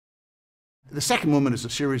The second movement is a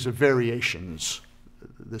series of variations.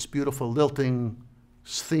 This beautiful lilting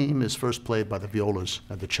theme is first played by the violas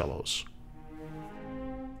and the cellos.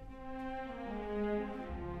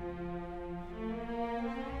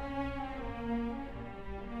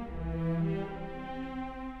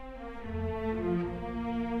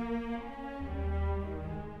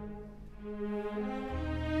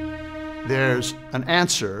 There's an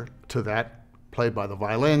answer to that played by the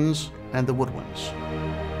violins and the woodwinds.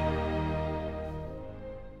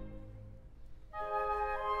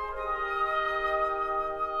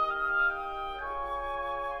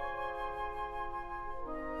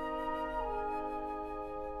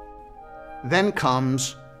 Then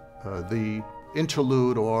comes the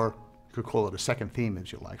interlude, or you could call it a second theme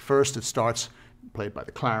as you like. First it starts played by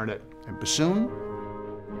the clarinet and bassoon.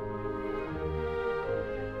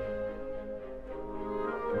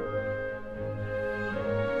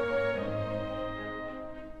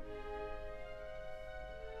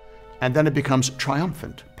 And then it becomes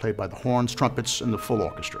triumphant, played by the horns, trumpets, and the full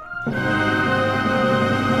orchestra.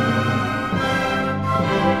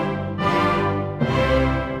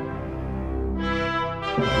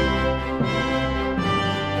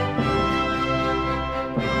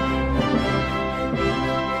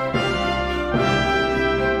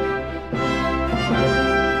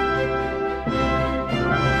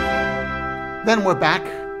 Then we're back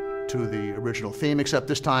to the original theme, except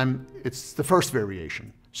this time it's the first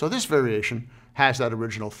variation. So this variation has that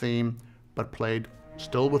original theme, but played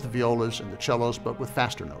still with the violas and the cellos, but with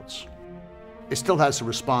faster notes. It still has the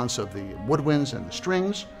response of the woodwinds and the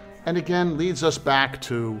strings, and again leads us back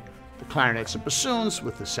to the clarinets and bassoons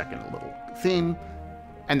with the second little theme,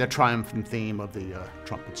 and the triumphant theme of the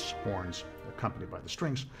trumpets, horns, accompanied by the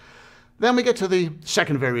strings. Then we get to the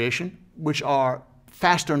second variation, which are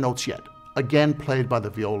faster notes yet, again played by the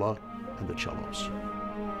viola and the cellos.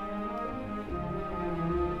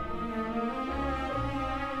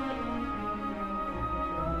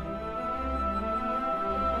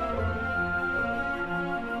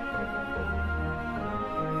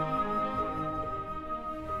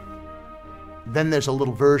 Then there's a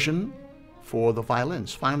little version for the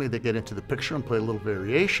violins. Finally, they get into the picture and play a little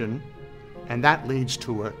variation, and that leads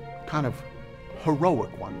to a kind of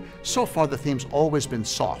heroic one. So far, the theme's always been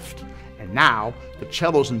soft, and now the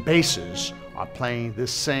cellos and basses are playing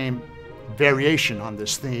this same variation on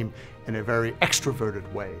this theme in a very extroverted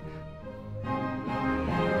way.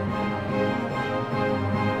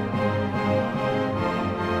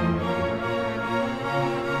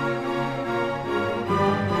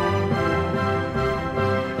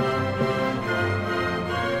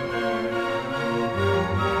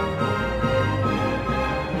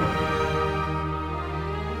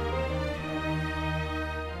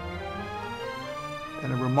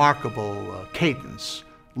 And a remarkable cadence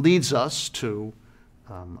leads us to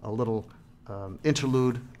a little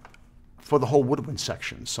interlude for the whole woodwind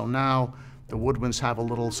section. So now the woodwinds have a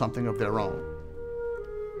little something of their own.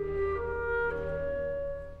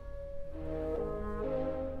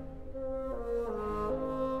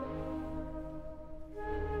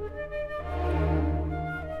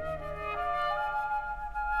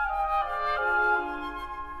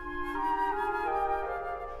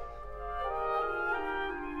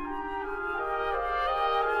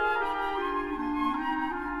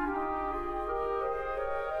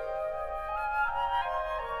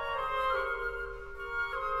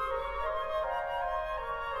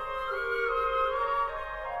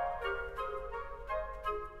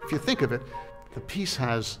 If you think of it, the piece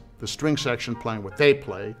has the string section playing what they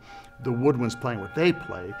play, the woodwinds playing what they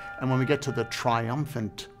play, and when we get to the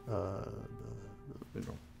triumphant,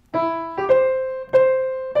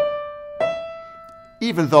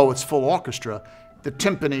 even though it's full orchestra, the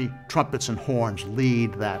timpani, trumpets, and horns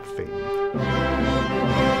lead that theme.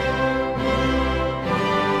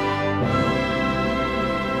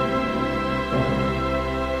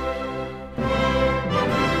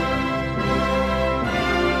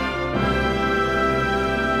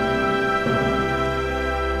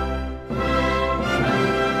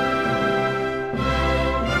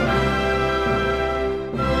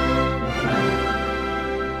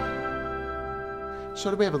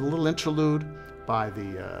 So we have a little interlude by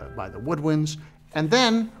the woodwinds, and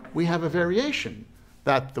then we have a variation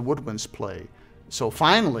that the woodwinds play. So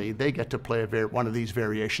finally, they get to play one of these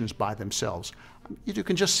variations by themselves. You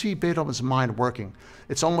can just see Beethoven's mind working.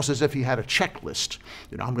 It's almost as if he had a checklist.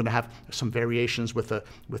 You know, I'm going to have some variations with the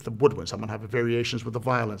woodwinds. I'm going to have variations with the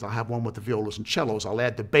violins. I'll have one with the violas and cellos. I'll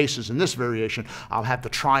add the basses in this variation. I'll have the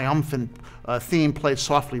triumphant theme played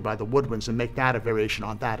softly by the woodwinds and make that a variation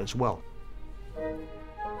on that as well.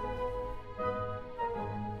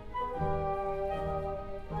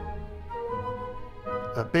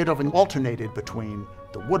 Beethoven alternated between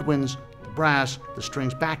the woodwinds, the brass, the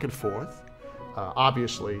strings, back and forth.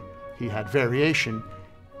 Obviously, he had variation,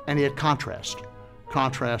 and he had contrast.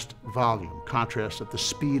 Contrast volume, contrast of the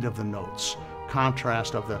speed of the notes,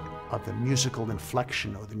 contrast of the musical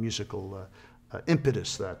inflection or the musical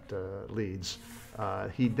impetus that leads.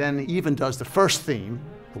 He then even does the first theme,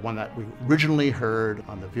 the one that we originally heard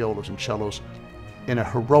on the violas and cellos, in a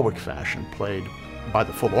heroic fashion, played by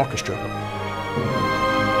the full orchestra.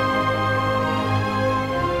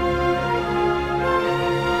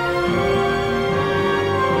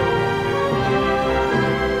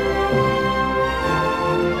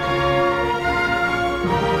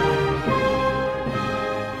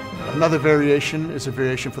 Another variation is a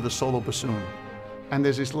variation for the solo bassoon. And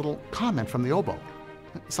there's this little comment from the oboe.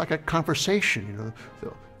 It's like a conversation, you know.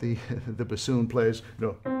 The bassoon plays, you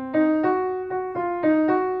know.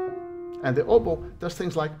 And the oboe does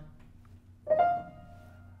things like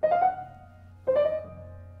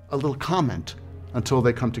a little comment until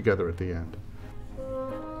they come together at the end.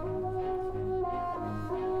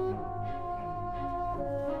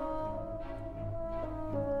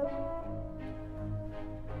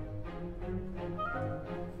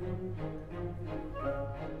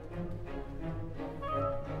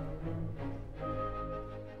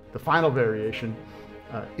 The final variation,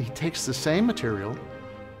 he takes the same material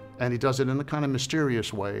and he does it in a kind of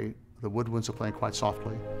mysterious way. The woodwinds are playing quite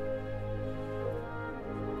softly.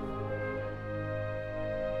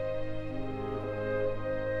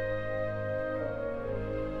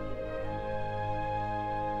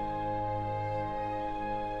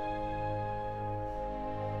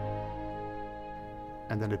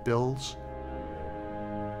 And then it builds.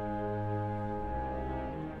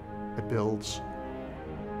 It builds.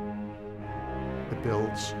 It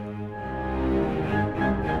builds.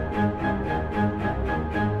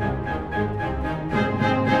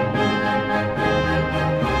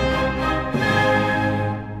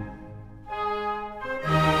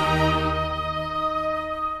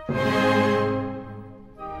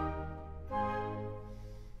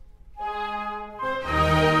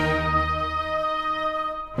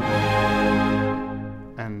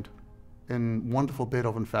 And in wonderful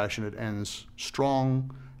Beethoven fashion, it ends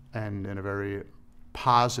strong and in a very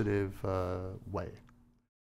positive way.